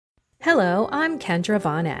Hello, I'm Kendra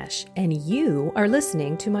Von Esch, and you are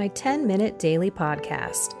listening to my 10-minute daily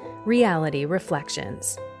podcast, Reality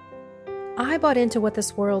Reflections. I bought into what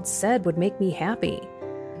this world said would make me happy.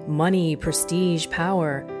 Money, prestige,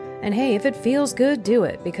 power. And hey, if it feels good, do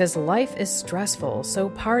it, because life is stressful, so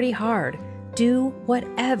party hard. Do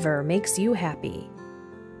whatever makes you happy.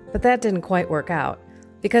 But that didn't quite work out,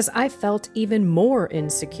 because I felt even more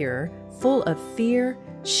insecure, full of fear,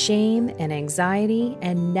 shame, and anxiety,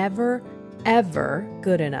 and never, ever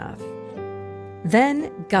good enough.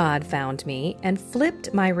 Then God found me and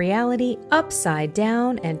flipped my reality upside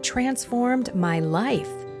down and transformed my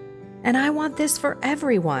life. And I want this for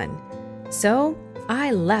everyone. So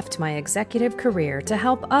I left my executive career to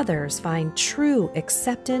help others find true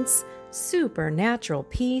acceptance, supernatural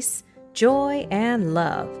peace, joy, and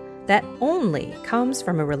love that only comes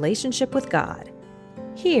from a relationship with God.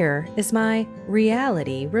 Here is my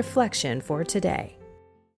reality reflection for today.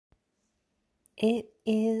 It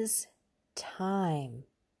is time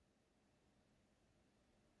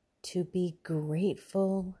to be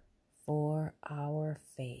grateful for our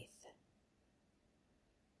faith.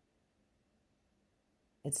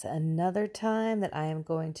 It's another time that I am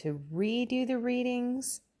going to read you the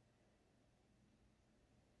readings,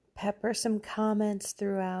 pepper some comments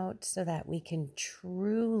throughout so that we can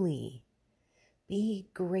truly be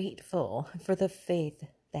grateful for the faith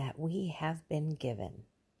that we have been given.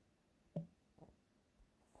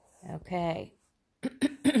 Okay.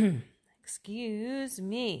 Excuse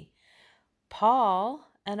me.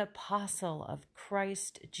 Paul, an apostle of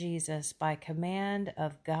Christ Jesus, by command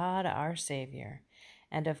of God our Savior,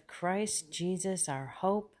 and of Christ Jesus our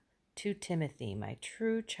hope, to Timothy, my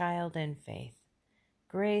true child in faith.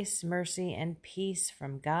 Grace, mercy, and peace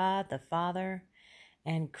from God the Father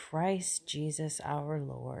and Christ Jesus our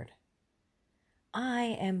Lord.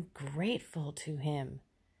 I am grateful to him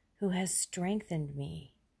who has strengthened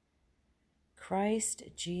me, Christ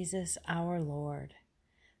Jesus our Lord,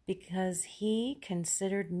 because he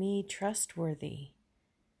considered me trustworthy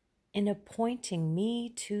in appointing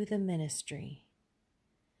me to the ministry.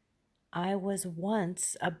 I was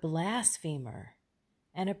once a blasphemer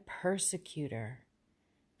and a persecutor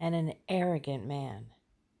and an arrogant man,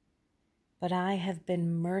 but I have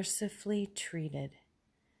been mercifully treated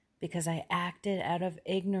because I acted out of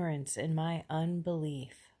ignorance in my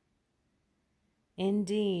unbelief.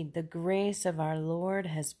 Indeed, the grace of our Lord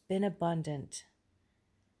has been abundant,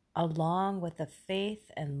 along with the faith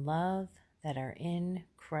and love that are in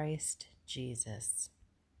Christ Jesus.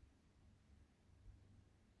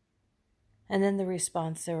 And then the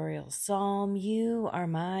responsorial psalm, you are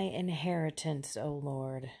my inheritance, O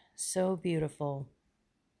Lord, so beautiful.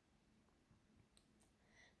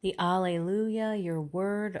 The Alleluia, your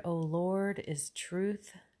word, O Lord, is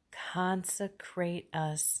truth. Consecrate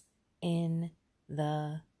us in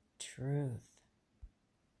the truth.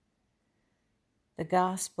 The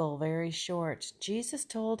gospel, very short. Jesus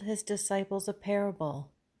told his disciples a parable.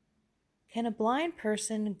 Can a blind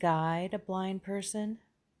person guide a blind person?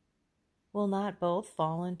 Will not both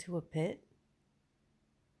fall into a pit?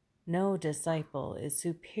 No disciple is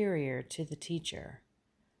superior to the teacher,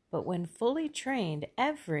 but when fully trained,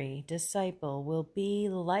 every disciple will be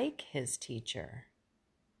like his teacher.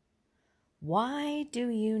 Why do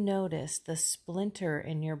you notice the splinter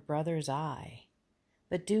in your brother's eye,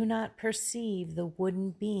 but do not perceive the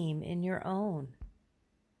wooden beam in your own?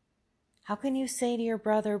 How can you say to your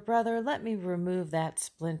brother, brother, let me remove that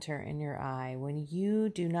splinter in your eye, when you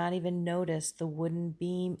do not even notice the wooden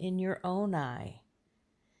beam in your own eye?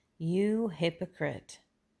 You hypocrite,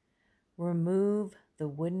 remove the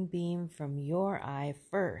wooden beam from your eye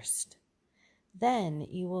first. Then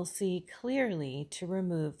you will see clearly to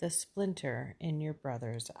remove the splinter in your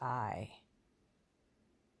brother's eye.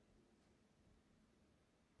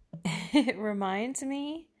 It reminds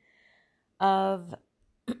me of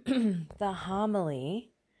the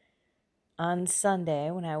homily on Sunday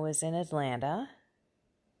when I was in Atlanta,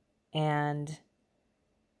 and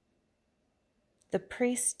the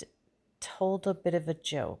priest told a bit of a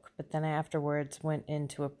joke, but then afterwards went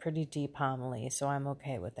into a pretty deep homily, so I'm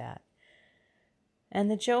okay with that. And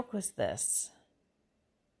the joke was this.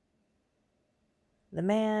 The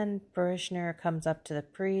man, parishioner, comes up to the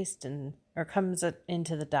priest or comes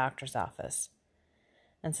into the doctor's office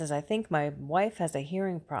and says, I think my wife has a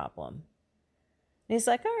hearing problem. And he's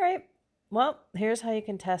like, all right, well, here's how you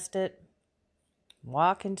can test it.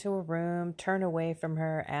 Walk into a room, turn away from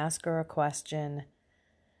her, ask her a question,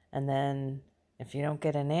 and then if you don't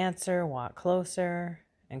get an answer, walk closer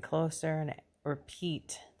and closer and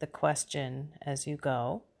repeat the question as you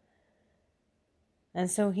go.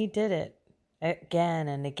 And so he did it. again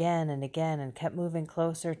and again and again and kept moving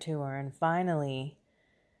closer to her. And finally,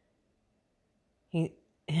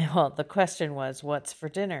 the question was, what's for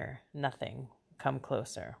dinner? Nothing. Come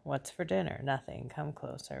closer. What's for dinner? Nothing. Come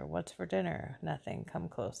closer. What's for dinner? Nothing. Come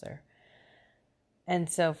closer. And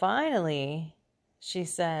so finally, she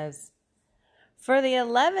says, for the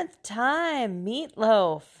 11th time,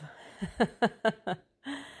 meatloaf.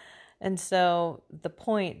 And so the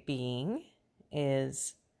point being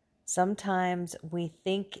is sometimes we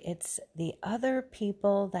think it's the other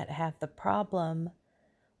people that have the problem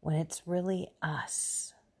when it's really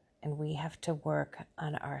us, and we have to work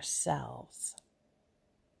on ourselves.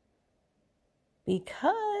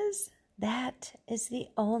 Because that is the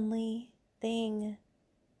only thing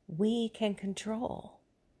we can control.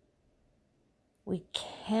 We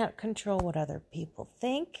can't control what other people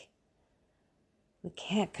think. We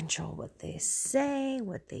can't control what they say,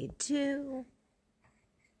 what they do.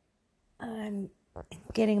 I'm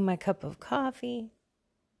getting my cup of coffee.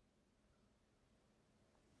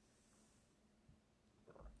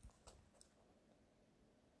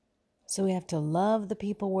 So we have to love the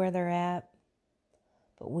people where they're at,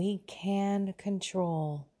 but we can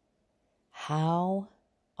control how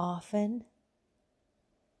often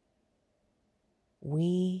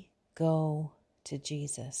we go to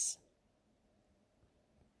Jesus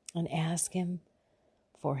and ask him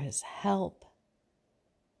for his help,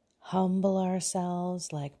 humble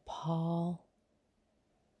ourselves like Paul.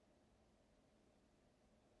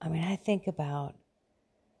 I think about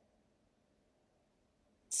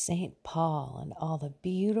St. Paul and all the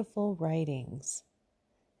beautiful writings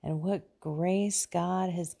and what grace God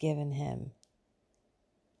has given him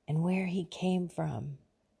and where he came from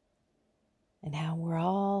and how we're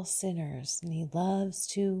all sinners and he loves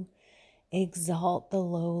to exalt the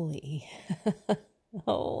lowly.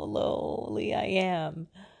 Oh, lowly I am.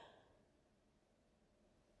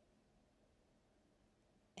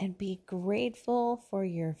 And be grateful for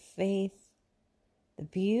your faith, the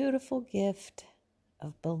beautiful gift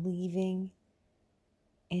of believing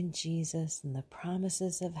in Jesus and the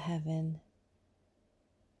promises of heaven.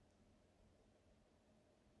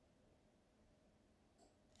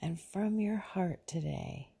 And from your heart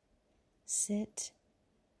today, sit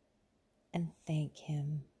and thank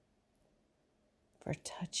him for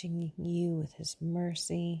touching you with his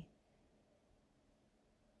mercy,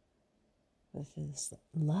 with his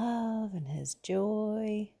love and his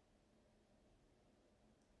joy,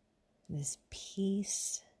 and his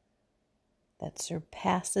peace that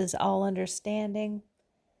surpasses all understanding,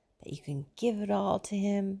 that you can give it all to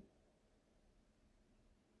him.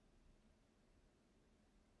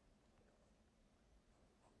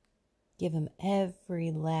 Give him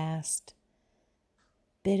every last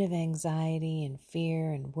bit of anxiety and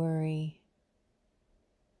fear and worry,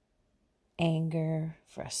 anger,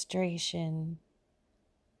 frustration.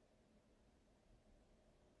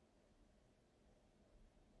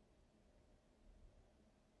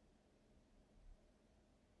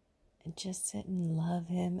 And just sit and love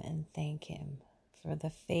him and thank him for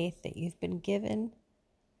the faith that you've been given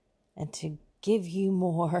and to give you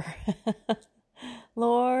more.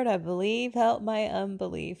 Lord, I believe, help my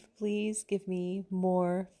unbelief. Please give me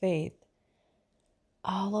more faith.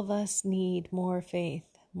 All of us need more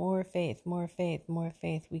faith, more faith, more faith, more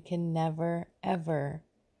faith. We can never, ever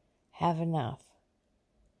have enough.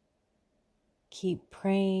 Keep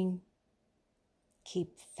praying,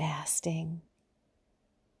 keep fasting,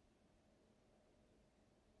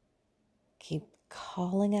 keep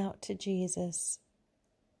calling out to Jesus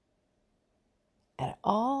at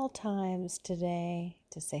all times today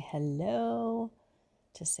to say hello,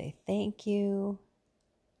 to say thank you,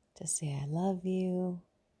 to say I love you,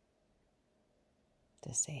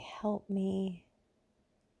 to say help me,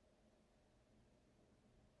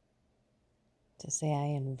 to say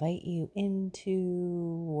I invite you into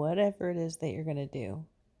whatever it is that you're going to do.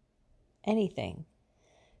 Anything.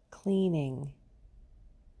 Cleaning,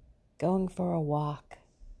 going for a walk,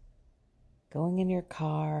 going in your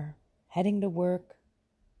car, heading to work.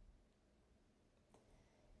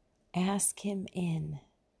 Ask him in.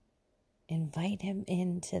 Invite him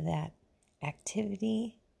into that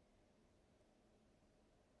activity,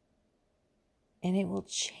 and it will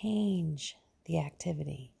change the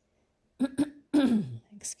activity.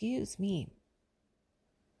 Excuse me.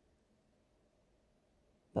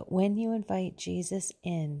 But when you invite Jesus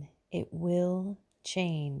in, it will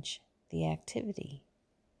change the activity.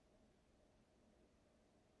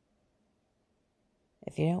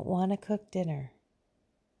 If you don't want to cook dinner,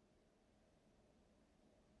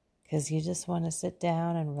 because you just want to sit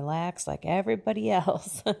down and relax like everybody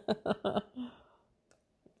else,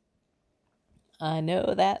 I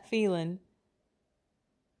know that feeling.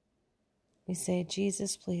 We say,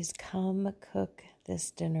 Jesus, please come cook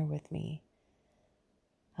this dinner with me.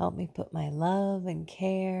 Help me put my love and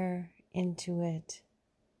care into it.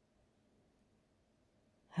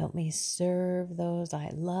 Help me serve those I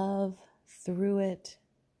love through it.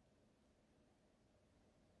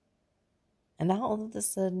 And all of a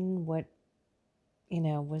sudden, what,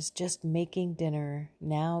 was just making dinner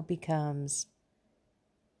now becomes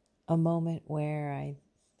a moment where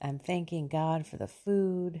I'm thanking God for the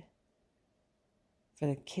food, for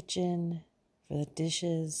the kitchen, for the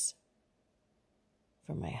dishes,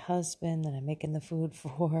 for my husband that I'm making the food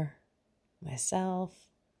for, myself.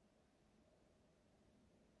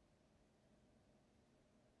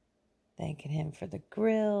 Thanking him for the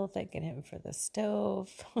grill, thanking him for the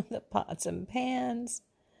stove, the pots and pans.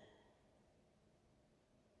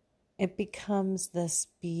 It becomes this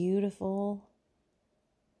beautiful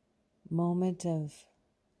moment of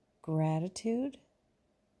gratitude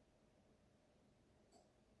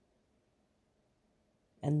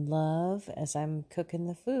and love as I'm cooking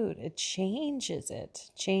the food. It changes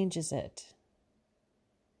it.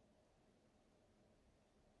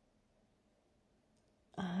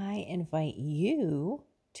 I invite you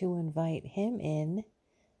to invite him in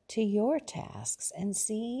to your tasks and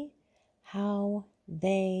see how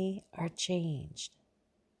they are changed.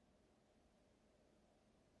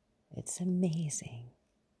 It's amazing.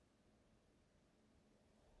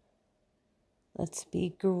 Let's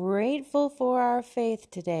be grateful for our faith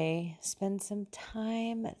today. Spend some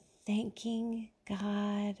time thanking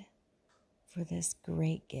God for this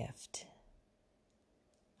great gift.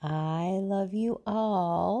 I love you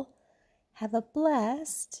all. Have a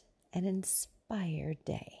blessed and inspired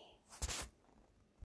day.